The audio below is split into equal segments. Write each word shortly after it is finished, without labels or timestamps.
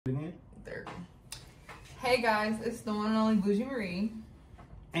There. Hey guys, it's the one and only Bougie Marie.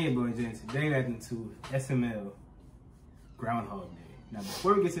 Hey boys, and today we're getting to SML Groundhog Day. Now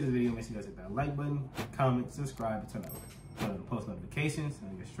before we get to the video, make sure you guys hit that like button, comment, subscribe, and turn on the post notifications,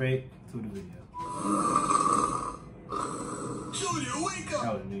 and get straight to the video. Junior, wake up!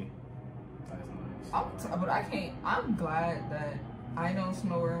 That was me. But I can't. I'm glad that I don't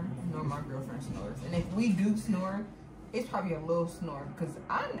snore, nor my girlfriend snores. And if we do snore, it's probably a little snore because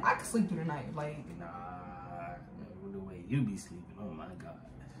I can sleep through the night. Like, nah, the way you be sleeping, oh my god.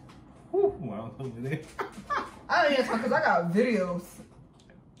 Whew, well, over there. I don't even talk because I got videos.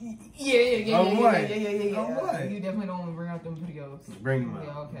 Yeah. Oh, what? Yeah. Oh, what? You definitely don't want to bring out them videos. Bring them out.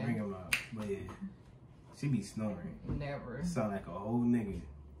 Yeah, okay. Bring them out. But yeah, she be snoring. Never. Sound like a whole nigga.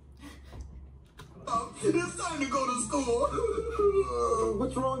 It's time to go to school.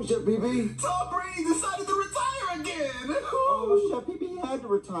 What's wrong, Chef BB? Tom Brady decided to retire again. Oh, Chef BB had to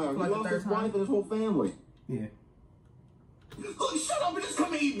retire. Like he lost his wife and his whole family. Yeah. Look, shut up and just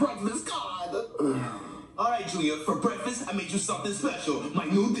come and eat breakfast, God. All right, Junior, for breakfast, I made you something special. My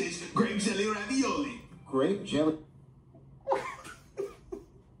new dish, grape jelly ravioli. Grape jelly?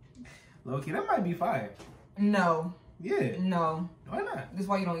 Low-key, that might be fire. No. Yeah. No. Why not? This is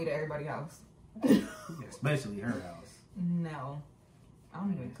why you don't eat at everybody's house. Especially her house. No. I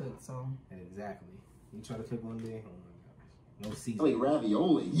don't even cook, so. Exactly. You try to cook one day? Oh my gosh. No season. Wait,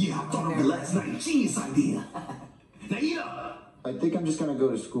 ravioli? Yeah, I thought of it last night. Genius idea. Now eat up. I think I'm just gonna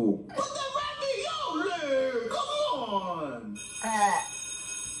go to school. But the ravioli! Come on!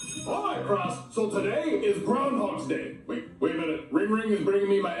 Alright, Cross. So today is Groundhog's Day. Wait a minute. Ring is bringing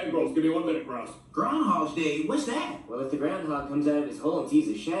me my egg rolls. Give me 1 minute, Cross. Groundhog's Day? What's that? Well, if the groundhog comes out of his hole and sees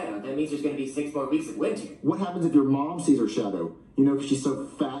his shadow, that means there's going to be 6 more weeks of winter. What happens if your mom sees her shadow? You know, because she's so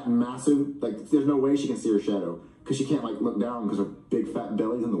fat and massive. Like, there's no way she can see her shadow. Because she can't, like, look down because her big fat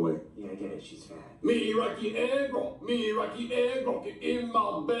belly's in the way. Yeah, I get it. She's fat. Me Rocky egg roll. Me Rocky egg roll. Get in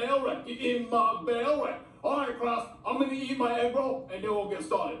my bell rack. Get in my bell rack. Alright, Cross. I'm going to eat my egg roll and then we'll get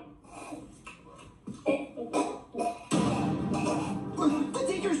started. The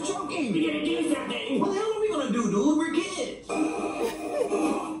teacher's choking! You gotta do something! What the hell are we gonna do, dude? We're kids! I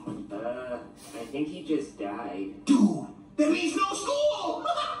think he just died. Dude, that means no school!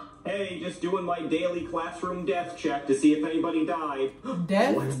 Hey, just doing my daily classroom death check to see if anybody died.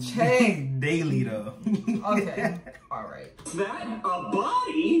 Death check. Daily though. Okay. Alright. Is that a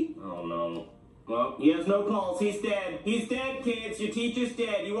body? Oh no. Well, he has no pulse. He's dead. He's dead, kids. Your teacher's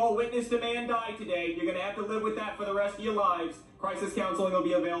dead. You all witnessed a man die today. You're gonna have to live with that for the rest of your lives. Crisis counseling will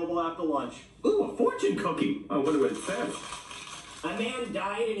be available after lunch. Ooh, a fortune cookie. I wonder what it says. A man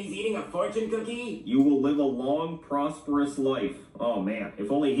died and he's eating a fortune cookie? You will live a long, prosperous life. Oh man,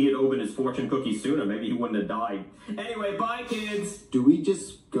 if only he had opened his fortune cookie sooner, maybe he wouldn't have died. Anyway, bye, kids. Do we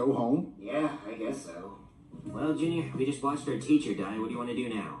just go home? Yeah, I guess so. Well, Junior, we just watched our teacher die. What do you want to do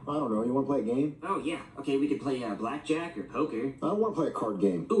now? I don't know. You want to play a game? Oh, yeah. Okay, we could play blackjack or poker. I don't want to play a card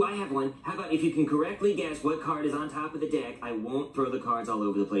game. Ooh, I have one. How about if you can correctly guess what card is on top of the deck, I won't throw the cards all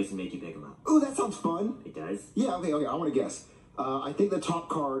over the place and make you pick them up. Ooh, that sounds fun. It does? Yeah, okay, I want to guess. I think the top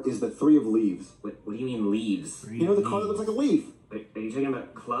card is the 3 of leaves. What do you mean leaves? You know the card that looks like a leaf? Wait, are you talking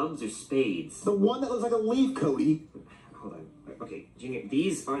about clubs or spades? The one that looks like a leaf, Cody. Hold on. Okay, Junior,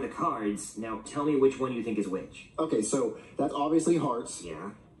 these are the cards. Now tell me which one you think is which. Okay, so that's obviously hearts.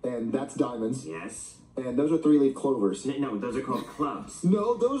 Yeah. And that's diamonds. Yes. And those are 3-leaf clovers. No, those are called clubs.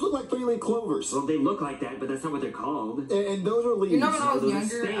 No, those look like 3-leaf clovers. Well, they look like that, but that's not what they're called. And those are leaves. You know, when I was Those are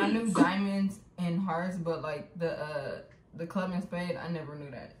younger, I knew spades. diamonds and hearts, but like the club and spade, I never knew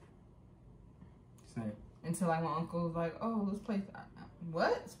that. Same. Until like my uncle was like, "Oh, let's play."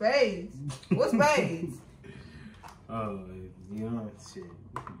 What spades? What spades? Oh, you know, shit.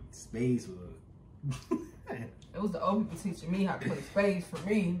 Spades were. It was the old people teaching me how to play spades for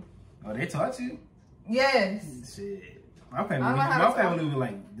me. Oh, they taught you? Yes. Shit. My family was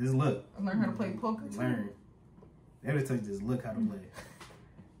like, just look. I learned how to play poker too. Learn. They would tell you, just look how to play.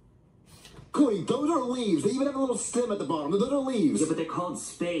 Cody, those are leaves. They even have a little stem at the bottom. Those are leaves. Yeah, but they're called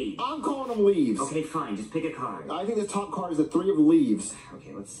spades. I'm calling them leaves. Okay, fine. Just pick a card. I think the top card is the 3 of leaves.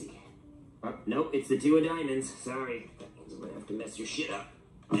 Okay, let's see. Nope, it's the 2 of diamonds. Sorry. That means I'm gonna have to mess your shit up.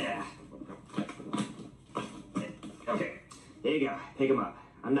 Yeah. Okay, there you go. Pick them up.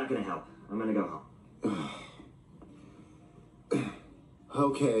 I'm not gonna help. I'm gonna go home.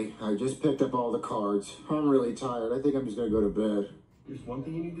 Okay, I just picked up all the cards. I'm really tired. I think I'm just gonna go to bed. There's one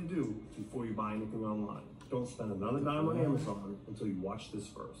thing you need to do before you buy anything online. Don't spend another dime on Amazon until you watch this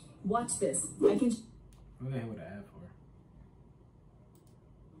first. Watch this. I can... What the hell would I have for?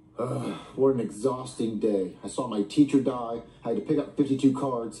 What an exhausting day. I saw my teacher die. I had to pick up 52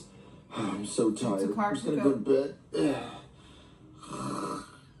 cards. I'm so tired. It's a I'm just gonna go to bed.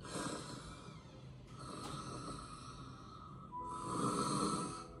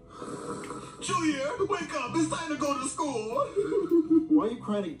 Junior, wake up. It's time to go to school. Why are you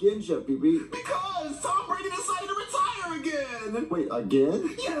crying again, Chef BB? Because Tom Brady decided to retire again. Wait,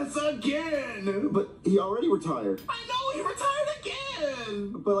 again? Yes, again. But he already retired. I know, he retired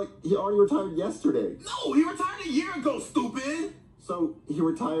again. But, like, he already retired yesterday. No, he retired a year ago, stupid. So, he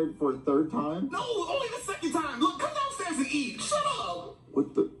retired for a third time? No, only the second time. Look, come downstairs and eat. Shut up.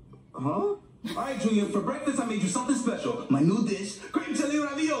 What the... Huh? All right, Junior, for breakfast, I made you something special. My new dish, grape jelly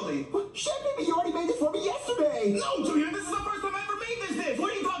ravioli. Chef BB, you already made this for me yesterday! No, Junior, this is the first time I ever made this dish.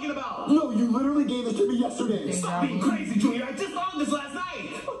 What are you talking about? No, you literally gave this to me yesterday! Stop being crazy, Junior. I just thought of this last night.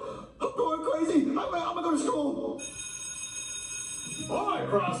 I'm going crazy! I'm gonna go to school! All right,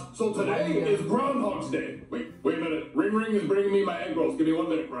 Cross. So today is Groundhog's Day. Wait a minute. Ring Ring is bringing me my egg rolls. Give me 1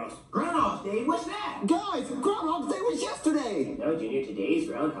 minute, Cross. Groundhog Day? What's that? Guys, Groundhog's Day was yesterday! No, Junior, today's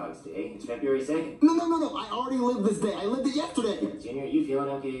Groundhog's Day. It's February 2nd. No, I already lived this day. I lived it yesterday! Junior, you feeling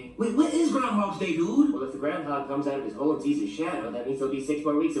okay? Wait, what is Groundhog's Day, dude? Well, if the groundhog comes out of his hole and sees his shadow, that means there'll be 6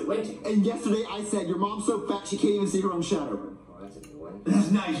 more weeks of winter. And yesterday I said, your mom's so fat she can't even see her own shadow. Oh, that's a new one.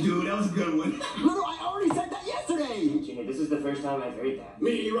 That's nice, dude. That was a good one. No, I already said that yesterday! Junior, this is the first time I've heard that.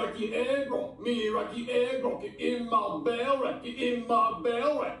 Me Rocky egg roll. Me Rocky egg roll. Get in my bell rack. Get in my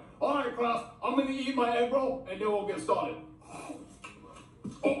bell rack. All right, class. I'm gonna eat my egg roll, and then we'll get started.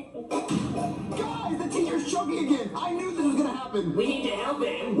 Guys, the teacher's choking again! I knew this was gonna happen! We need to help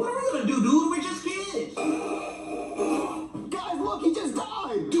him. What are we gonna do, dude? We're just kids. Guys, look, he just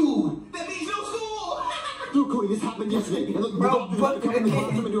died! Dude, that means no school. Dude, Cody, this happened yesterday. And look, the doctor's about to come in the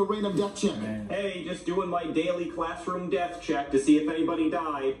classroom and do a random death check. Hey, just doing my daily classroom death check to see if anybody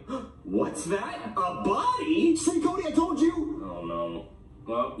died. What's that? A body? See, Cody, I told you! Oh no.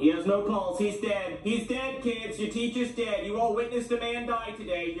 Well, he has no pulse. He's dead. He's dead, kids. Your teacher's dead. You all witnessed a man die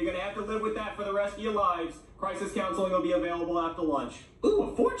today. You're gonna have to live with that for the rest of your lives. Crisis counseling will be available after lunch. Ooh,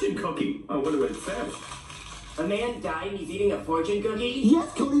 a fortune cookie. I wonder what it says. A man died and he's eating a fortune cookie?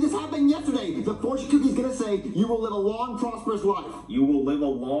 Yes, Cody, this happened yesterday. The fortune cookie's gonna say, you will live a long, prosperous life. You will live a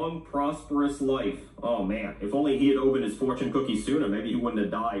long, prosperous life. Oh man, if only he had opened his fortune cookie sooner, maybe he wouldn't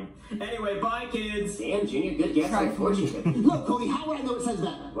have died. Anyway, bye kids. Damn, Junior, good guess on fortune cookie. Look, Cody, how would I know it says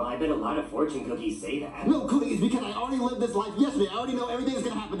that? Well, I bet a lot of fortune cookies say that. No, Cody, it's because I already lived this life yesterday. I already know everything that's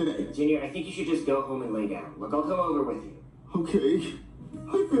gonna happen today. Junior, I think you should just go home and lay down. Look, I'll come over with you. Okay.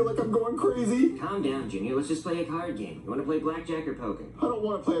 I feel like I'm going crazy. Calm down, Junior. Let's just play a card game. You want to play blackjack or poker? I don't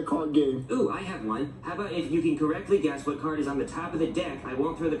want to play a card game. Ooh, I have one. How about if you can correctly guess what card is on the top of the deck, I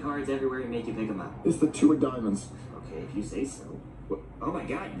won't throw the cards everywhere and make you pick them up. It's the 2 of diamonds. Okay, if you say so. Oh my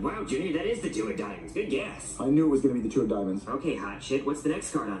god, wow, Junior, that is the 2 of diamonds. Good guess. I knew it was going to be the 2 of diamonds. Okay, hot shit. What's the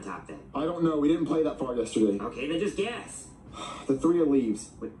next card on top then? I don't know. We didn't play that far yesterday. Okay, then just guess. The 3 of leaves.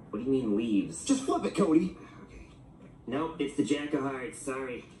 What do you mean leaves? Just flip it, Cody. Okay. Nope, it's the Jack of Hearts.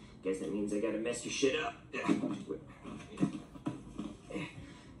 Sorry. Guess that means I gotta mess your shit up.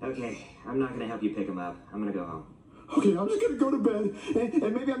 Okay, I'm not gonna help you pick them up. I'm gonna go home. Okay, I'm just gonna go to bed,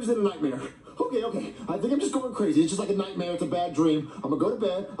 and maybe I'm just in a nightmare. Okay. I think I'm just going crazy. It's just like a nightmare. It's a bad dream. I'm gonna go to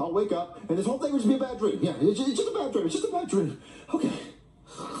bed. I'll wake up, and this whole thing will just be a bad dream. Yeah, it's just a bad dream. It's just a bad dream. Okay.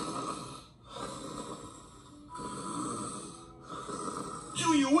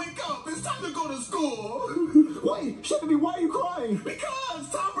 Junior, wake up. It's time to go to school. Wait, Chevy, why are you crying? Because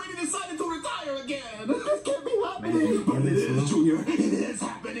Tom Brady decided to retire again. This can't be happening. But it is, Junior. It is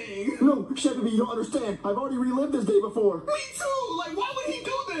happening. No, Chevy, you don't understand. I've already relived this day before. Me too. Like, why would he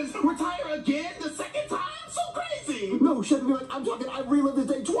do this? Retire again the second time? So crazy. No, Chevy, I've relived this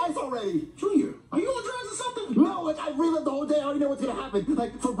day twice already. Junior, are you on drugs or something? No, I've relived the whole day. I already know what's gonna happen.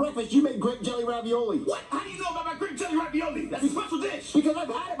 Like, for breakfast, you made grape jelly ravioli. What? How do you know about my grape jelly ravioli? That's a special dish. Because I've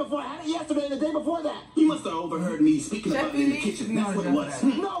had it before. I had it yesterday and the day before that. You must have overheard me speaking about it in the kitchen. That's what it was.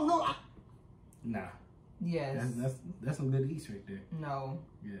 No. Nah. Yes. That's some good eats right there. No.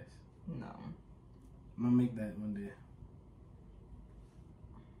 Yes. No. I'm gonna make that one day.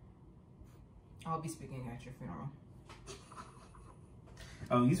 I'll be speaking at your funeral.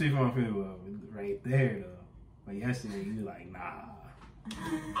 Oh, you speak for my funeral right there though. But yesterday you were like, nah.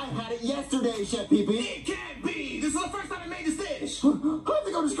 I had it yesterday, Chef Pee Pee. It can't be. This is the first time I made this dish. I have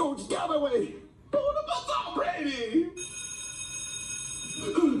to go to school. Just get out of my way. What about Tom Brady?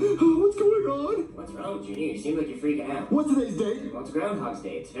 What's going God. What's wrong, Junior? You seem like you're freaking out. What's today's date? Well, it's Groundhog's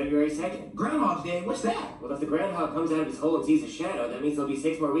Day. It's February 2nd. Groundhog Day? What's that? Well, if the groundhog comes out of his hole and sees a shadow, that means there'll be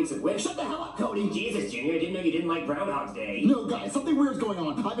 6 more weeks of winter. Shut the hell up, Cody. Jesus, Junior, I didn't know you didn't like Groundhog's Day. No, guys, something weird's going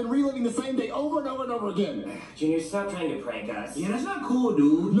on. I've been reliving the same day over and over and over again. Junior, stop trying to prank us. Yeah, that's not cool,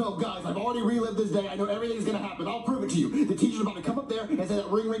 dude. No, guys, I've already relived this day. I know everything's gonna happen. I'll prove it to you. The teacher's about to come up there and say that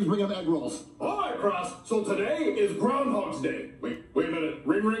Ring Ring's bringing up egg rolls. All right, Cross. So today is Groundhog's Day. Wait a minute.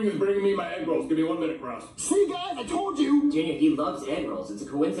 Ring Ring is bringing me my egg rolls. Give me 1 minute, Cross. See, guys, I told you. Junior, he loves egg rolls. It's a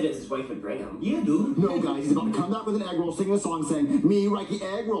coincidence his wife would bring them. Yeah, dude. No, guys, he's about to come out with an egg roll, singing a song saying, me, Reiki,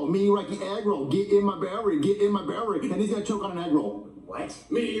 egg roll, me, Reiki, egg roll, get in my berry, get in my berry, and he's gonna choke on an egg roll. What?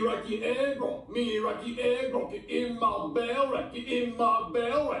 Me, Rocky, egg roll. Me, Rocky, egg roll. Get in my bell rack. Get in my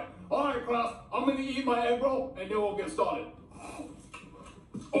bell rack. All right, class. I'm going to eat my egg roll, and then we'll get started.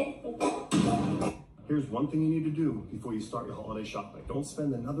 Here's one thing you need to do before you start your holiday shopping. Don't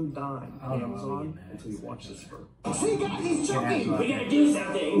spend another dime on Amazon until you watch this first. See, guys, he's choking. We gotta do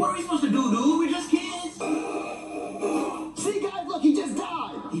something. What are we supposed to do, dude? We're just kids. See, guys, look, he just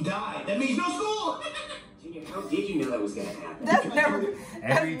died. He died. That means no school. Junior, how did you know that was gonna happen? That's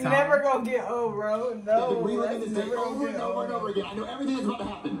Every time. never gonna get old, bro. I've No, been reliving that's this day never over gonna and get over and old. over again. I know everything that's about to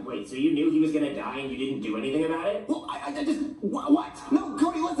happen. Wait, so you knew he was gonna die and you didn't do anything about it? Well, I just, what? No,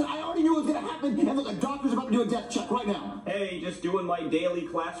 Cody, listen, I already knew it was gonna happen, and look, a doctor's about to do a death check right now. Hey, just doing my daily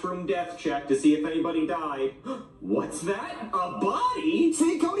classroom death check to see if anybody died. What's that? A body?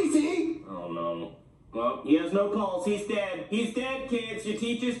 See, Cody, see? Oh no. Well, he has no pulse. He's dead. He's dead, kids. Your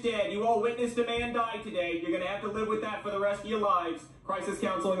teacher's dead. You all witnessed a man die today. You're gonna have to live with that for the rest of your lives. Crisis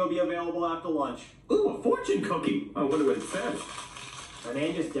counseling will be available after lunch. Ooh, a fortune cookie. I wonder what it says. A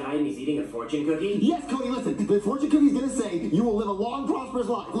man just died and he's eating a fortune cookie? Yes, Cody, listen, the fortune cookie's gonna say, you will live a long, prosperous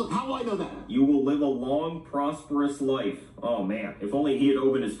life. Look, how do I know that? You will live a long, prosperous life. Oh man, if only he had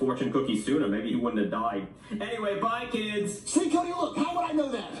opened his fortune cookie sooner, maybe he wouldn't have died. Anyway, bye kids. See, Cody, look, how would I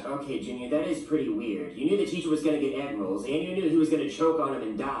know that? Okay, Junior, that is pretty weird. You knew the teacher was gonna get egg rolls, and you knew he was gonna choke on them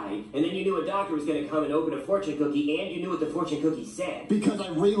and die, and then you knew a doctor was gonna come and open a fortune cookie, and you knew what the fortune cookie said. Because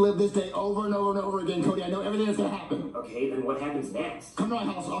I've relived this day over and over and over again, Cody. I know everything that's gonna happen. Okay, then what happens next? Come to my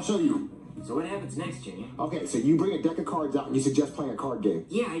house, I'll show you. So what happens next, Junior? Okay, so you bring a deck of cards out and you suggest playing a card game.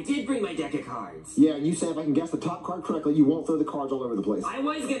 Yeah, I did bring my deck of cards. Yeah, and you say if I can guess the top card correctly, you won't throw the cards all over the place. I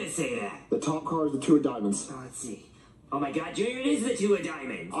was gonna say that. The top card is the 2 of diamonds. Oh, let's see. Oh my god, Junior, it is the 2 of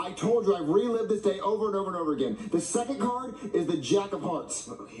diamonds. I told you I've relived this day over and over and over again. The second card is the Jack of Hearts.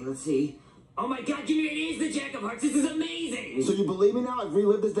 Okay, let's see. Oh my god, Junior, it is the Jack of Hearts. This is amazing. So you believe me now? I've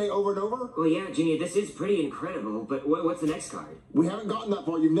relived this day over and over? Well, yeah, Junior, this is pretty incredible, but what's the next card? We haven't gotten that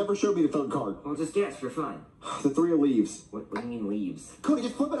far. You've never showed me the third card. Well, just guess for fun. The 3 of leaves. What do you mean leaves? Cody,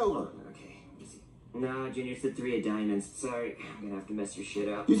 just flip it over. Okay, let me see. No, Junior, it's the 3 of diamonds. Sorry, I'm gonna have to mess your shit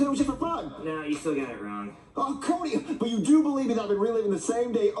up. You said it was just for fun. No, you still got it wrong. Oh, Cody, but you do believe me that I've been reliving the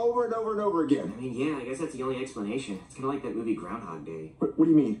same day over and over and over again. I mean, yeah, I guess that's the only explanation. It's kind of like that movie Groundhog Day. What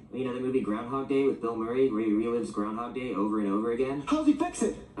do you mean? You know the movie Groundhog Day with Bill Murray, where he relives Groundhog Day over and over again? How's he fix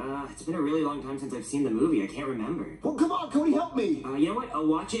it? It's been a really long time since I've seen the movie. I can't remember. Well, come on, Cody, help me. You know what? I'll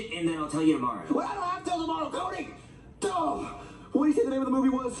watch it and then I'll tell you tomorrow. Well, I don't have till tomorrow, Cody. Oh, what do you say the name of the movie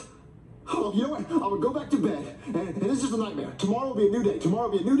was? Oh, you know what? I'm going to go back to bed, and this is just a nightmare. Tomorrow will be a new day. Tomorrow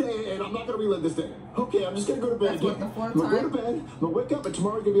will be a new day, and I'm not going to relive this day. Okay, I'm just going to go to bed That's again. what, the I'm fourth going to go time? to bed. I'm going to wake up, and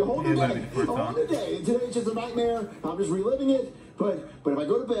tomorrow's going to be a whole new Yeah, day. that'd be the A fourth whole time. new day. And today's just a nightmare. I'm just reliving it. But if I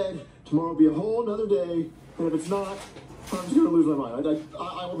go to bed, tomorrow will be a whole nother day. And if it's not, I'm just going to lose my mind.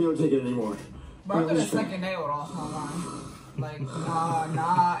 I won't be able to take it anymore. But I could have second day with all my mind. Like,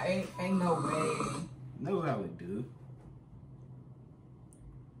 nah, ain't no way. Know what I would do?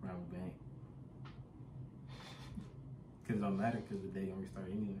 Rob a bank. Because it don't matter because the day gonna restart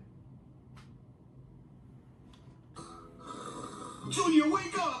anyway. Junior,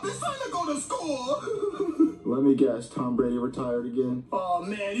 wake up! It's time to go to school! Let me guess. Tom Brady retired again? Oh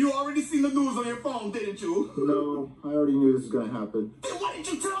man, you already seen the news on your phone, didn't you? No, I already knew this was going to happen. Then why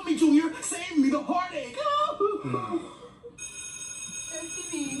didn't you tell me, Junior? Save me the heartache!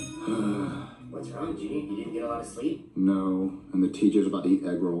 What's wrong, Junior? You didn't get a lot of sleep? No, and the teacher's about to eat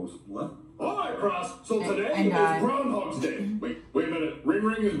egg rolls. What? All right, Cross. So today And is Groundhog's Day. Wait a minute. Ring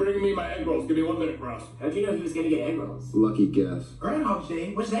Ring is bringing me my egg rolls. Give me 1 minute, Cross. How'd you know he was gonna get egg rolls? Lucky guess. Groundhog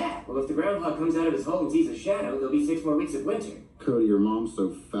Day? What's that? Well, if the groundhog comes out of his hole and sees a shadow, there'll be 6 more weeks of winter. Cody, your mom's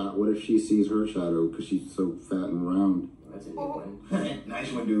so fat. What if she sees her shadow because she's so fat and round? Well, that's a new one.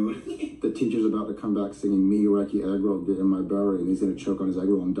 Nice one, dude. The teacher's about to come back singing Me, Reiki, egg roll, get in my berry, and he's going to choke on his egg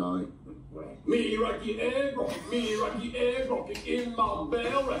roll and die. Me, Rocky, egg roll. Me, Rocky, egg roll. Get in my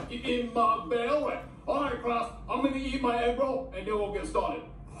bell rack. Get in my bell rack. All right, Cross. I'm going to eat my egg roll, and then we'll get started.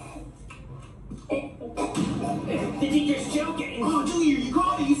 The teacher's joking. Oh, Junior, you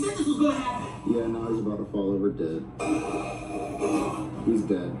called it. You said this was gonna happen. Yeah, now he's about to fall over dead. He's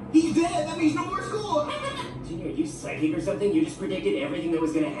dead. He's dead. That means no more school. Junior, are you psychic or something? You just predicted everything that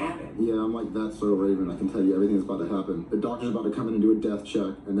was gonna happen. Yeah, I'm like that so Raven. I can tell you everything that's about to happen. The doctor's about to come in and do a death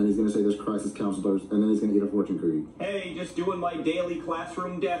check, and then he's gonna say there's crisis counselors, and then he's gonna eat a fortune cookie. Hey, just doing my daily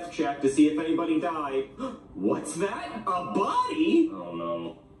classroom death check to see if anybody died. What's that? A body? Oh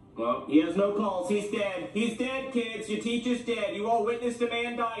no. Well, he has no pulse. He's dead. He's dead, kids. Your teacher's dead. You all witnessed a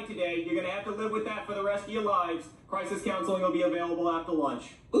man die today. You're gonna have to live with that for the rest of your lives. Crisis counseling will be available after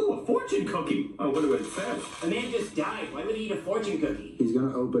lunch. Ooh, a fortune cookie. I wonder what it says. A man just died. Why would he eat a fortune cookie? He's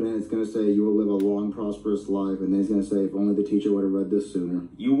gonna open it, it's gonna say you will live a long, prosperous life, and then he's gonna say if only the teacher would have read this sooner.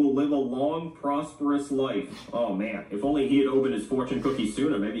 You will live a long, prosperous life. Oh man, if only he had opened his fortune cookie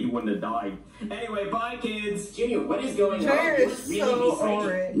sooner, maybe he wouldn't have died. Anyway, bye kids. Junior, what is going on? Junior You is must really so be psychic.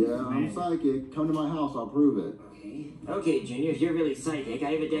 horrid. Yeah, I'm psychic. Come to my house, I'll prove it. Okay, Junior, if you're really psychic,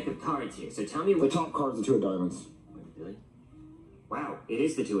 I have a deck of cards here, so tell me The what... top card's the two of diamonds. Wait, really? Wow, it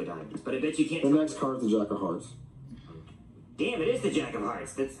is the two of diamonds, but I bet you can't... The next card's the jack of hearts. Damn, it is the jack of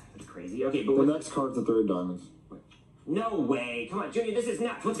hearts. That's crazy. Okay, but The what... next card's the three of diamonds. No way. Come on, Junior, this is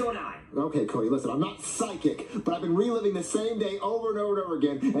nuts. What's going on? Okay, Cody, listen, I'm not psychic, but I've been reliving the same day over and over and over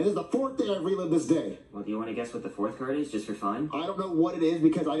again, and this is the fourth day I've relived this day. Well, do you want to guess what the fourth card is, just for fun? I don't know what it is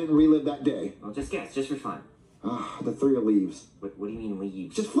because I didn't relive that day. Well, just guess, just for fun. The three of leaves. What do you mean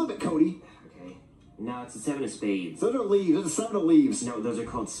leaves? Just flip it, Cody. Okay. No, it's the seven of spades. Those are leaves. Those are seven of leaves. No, those are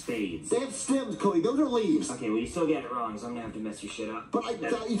called spades. They have stems, Cody. Those are leaves. Okay, well, you still got it wrong, so I'm gonna have to mess your shit up. But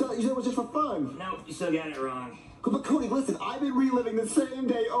you thought it was just for fun. No, you still got it wrong. But Cody, listen, I've been reliving the same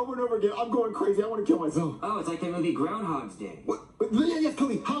day over and over again. I'm going crazy. I want to kill myself. Oh, it's like that movie Groundhog's Day. What? Yes,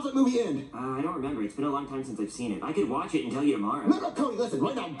 Cody, how's that movie end? I don't remember. It's been a long time since I've seen it. I could watch it and tell you tomorrow. No, Cody, listen,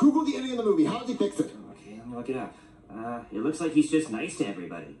 right now, Google the ending of the movie. How does he fix it? Okay, let me look it up. It looks like he's just nice to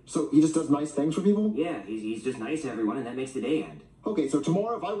everybody. So he just does nice things for people? Yeah, he's just nice to everyone, and that makes the day end. Okay, so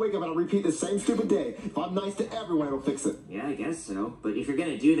tomorrow if I wake up and I repeat the same stupid day, if I'm nice to everyone, it'll fix it. Yeah, I guess so. But if you're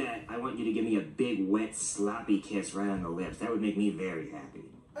gonna do that, I want you to give me a big, wet, sloppy kiss right on the lips. That would make me very happy.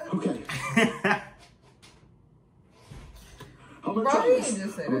 Okay. I'm gonna Bro, try you this. didn't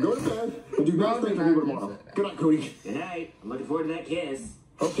just say I'm gonna go to bed and do nice things for people tomorrow. Good night, Cody. Good night. I'm looking forward to that kiss.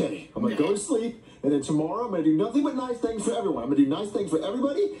 Okay, I'm gonna go to sleep, and then tomorrow I'm gonna do nothing but nice things for everyone. I'm gonna do nice things for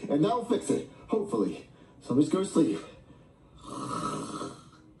everybody, and that'll fix it. Hopefully. So I'm just go to sleep.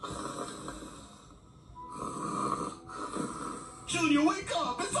 Junior, wake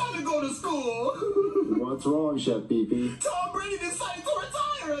up. It's time to go to school. What's wrong, Chef Pee-Pee? Tom Brady decided to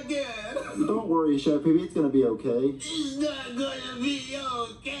retire again. Don't worry, Chef Pee-Pee, it's gonna be okay. It's not gonna be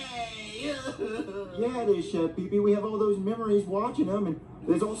okay. Yeah, it is, Chef Pee-Pee. We have all those memories watching him, and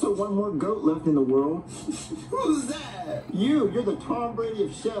there's also one more goat left in the world. Who's that? You're the Tom Brady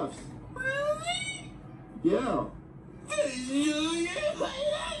of chefs. Really? Yeah. Junior, I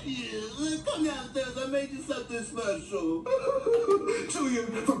love you. Come downstairs. I made you something special. Junior,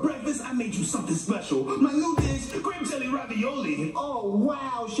 for breakfast, I made you something special. My new dish, grape jelly ravioli. Oh,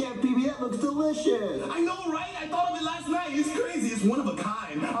 wow, Chef Pee-Pee, that looks delicious. I know, right? I thought of it last night. It's crazy. It's one of a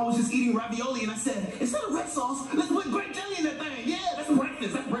kind. I was just eating ravioli and I said, instead of red sauce, let's put grape jelly in that thing. Yeah, that's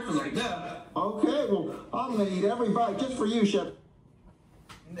breakfast. That's breakfast right there. Okay, well, I'm gonna eat every bite just for you, Chef.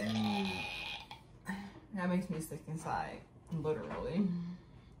 That makes me sick inside, literally.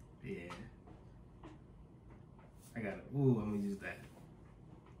 Yeah. I got it. Ooh, I'm gonna use that.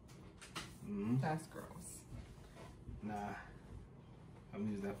 That's gross. Nah. I'm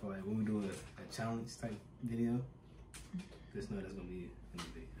gonna use that for like when we do a challenge type video. Just know that's gonna be in the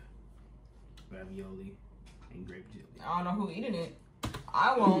video. Ravioli and grape jelly. I don't know who eating it.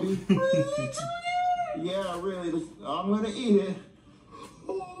 I won't. Yeah, really, I'm gonna eat it.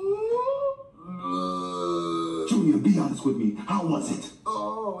 Junior, be honest with me. How was it?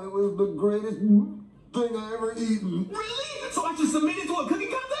 Oh, it was the greatest thing I ever eaten. Really? So I should submit it to a cooking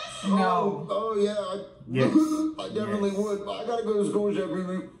contest? No. Oh yeah. Yes. I definitely would. I gotta go to school, Chef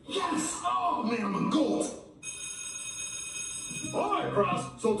Pee-Pee. Yes! Oh, man, I'm a goat. All right,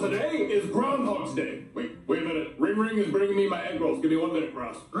 Cross. So today is Groundhog's Day. Wait a minute. Ring Ring is bringing me my egg rolls. Give me 1 minute,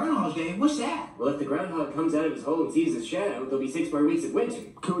 Cross. Groundhog Day? What's that? Well, if the groundhog comes out of his hole and sees his shadow, there'll be 6 more weeks of winter.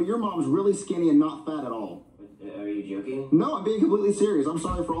 Cody, your mom's really skinny and not fat at all. Are you joking? No, I'm being completely serious. I'm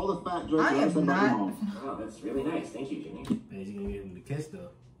sorry for all the fat jokes I that I am said about your not. mom. Oh, that's really nice. Thank you, Jimmy. Man, you gonna get him the kiss though.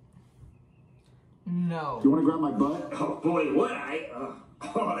 No. You wanna grab my butt? Oh, boy, would I?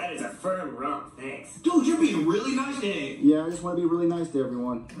 Oh, that is a firm rump. Thanks. Dude, you're being really nice today. Yeah, I just wanna be really nice to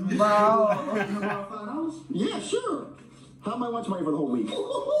everyone. Bro. Yeah, sure. Have my lunch money for the whole week.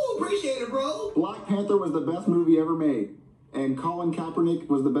 Ooh, appreciate it, bro. Black Panther was the best movie ever made. And Colin Kaepernick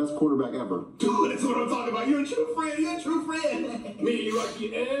was the best quarterback ever. Dude, that's what I'm talking about. You're a true friend. You're a true friend. Me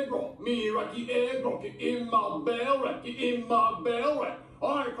Rocky Egg, me Rocky Egg, in my bell rack, in my bell rack.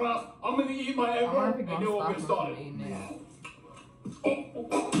 All right, class, I'm gonna eat my egg roll, and then we'll get started.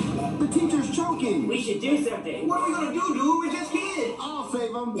 The teacher's choking. We should do something. What are we gonna do, dude? We're just kids. I'll save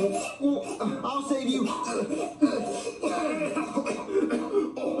him. I'll save you.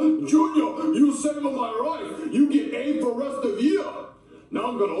 Junior, you saved my life. You get A for rest of the year. Now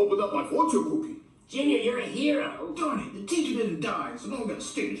I'm gonna open up my fortune cookie. Junior, you're a hero. Darn it, the teacher didn't die, so now I'm gonna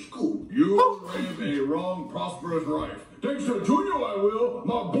stay in school. You live a long, prosperous life. Thanks to Junior, I will.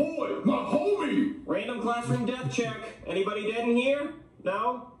 My boy, my homie. Random classroom death check. Anybody dead in here?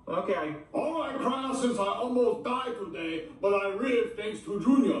 No? Okay. All right, classes, I almost died today, but I lived thanks to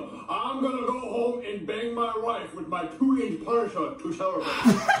Junior. I'm gonna go home and bang my wife with my 2-inch Punisher to celebrate.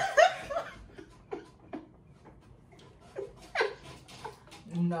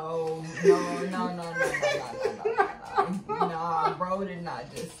 No. Nah, bro did not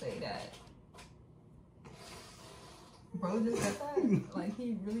just say that. Bro just said that? Like,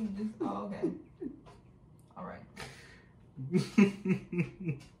 he really just, oh, okay. All right.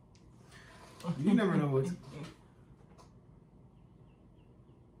 You never know what's...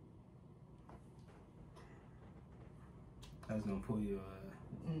 I was gonna pull you,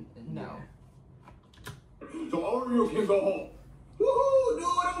 No. So all of you can go home. Woohoo, dude,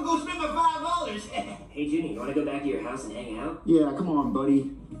 I'm gonna go spend my $5. Hey, Junior, you want to go back to your house and hang out? Yeah, come on,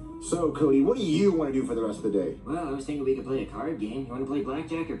 buddy. So, Cody, what do you want to do for the rest of the day? Well, I was thinking we could play a card game. You want to play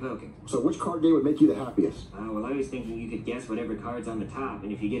blackjack or poker? So which card game would make you the happiest? Well, I was thinking you could guess whatever card's on the top,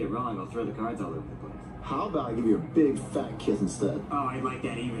 and if you get it wrong, I'll throw the cards all over the place. How about I give you a big fat kiss instead? Oh, I'd like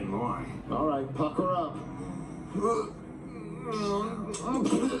that even more. All right, pucker up.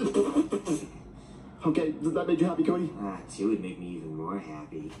 Okay, does that make you happy, Cody? Two would make me even more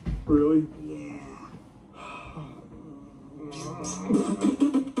happy. Really? Yeah.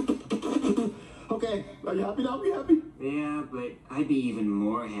 Okay, are you happy now? Are you happy? Yeah, but I'd be even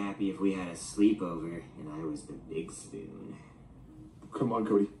more happy if we had a sleepover and I was the big spoon. Come on,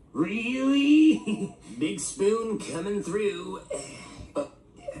 Cody. Really? Big spoon coming through.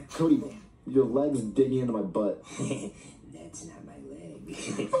 Cody, your leg's digging into my butt. That's not my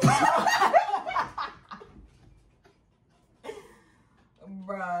leg.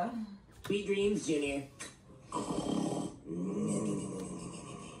 Bruh. Sweet dreams, Junior.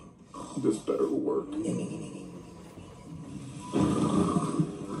 This better work.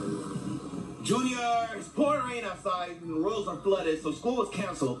 Junior, it's pouring rain outside and the roads are flooded, so school was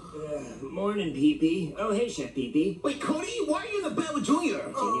canceled. Morning, Pee-Pee. Oh, hey, Chef Pee-Pee. Wait, Cody, why are you in the bed with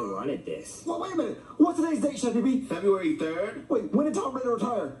Junior? Junior wanted this. Well, wait a minute. What's today's date, Chef BB? February 3rd? Wait, when did Tom Brady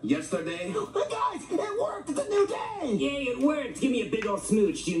retire? Yesterday? Hey, guys, it worked. It's a new day. Yay, it worked. Give me a big old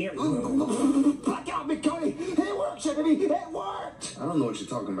smooch, Junior. Back out me, Cody. It worked, Chef BB. It worked. I don't know what you're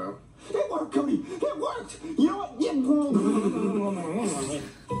talking about. It worked, Cody. It worked. You know what?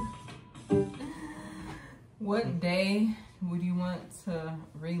 What day would you want to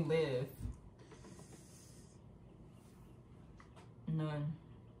relive? None.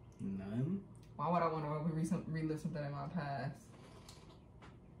 None? Why would I want to relive something in my past?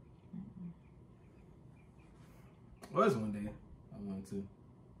 Well, there's one day I wanted to.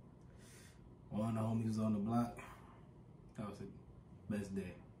 One of the homies was on the block. That was the best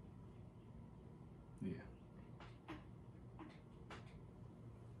day. Yeah.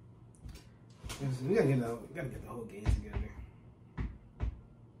 We gotta get the whole gang together.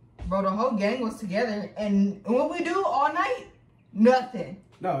 Bro, the whole gang was together, and what we do all night? Nothing.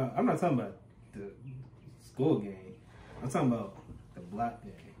 No, I'm not talking about the school gang. I'm talking about the block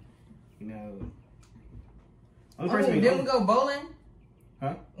gang. You know. Didn't we go bowling?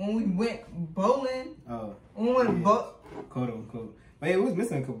 Huh? When we went bowling? Oh. When we went quote unquote. But yeah, we was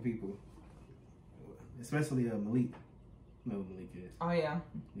missing a couple people. Especially Malik. No, Malik is. Oh, yeah.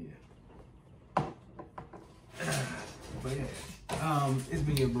 Yeah. But yeah. It's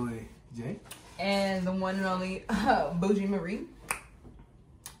been your boy, Jay. And the one and only Bougie Marie.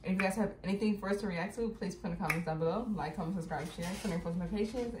 If you guys have anything for us to react to, please put in the comments down below. Like, comment, subscribe, share, turn on post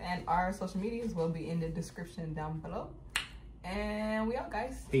notifications, and our social medias will be in the description down below. And we out,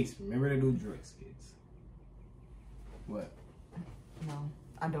 guys. Peace. Remember to do drugs, kids. What? No,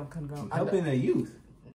 I don't condone. I'm helping the youth.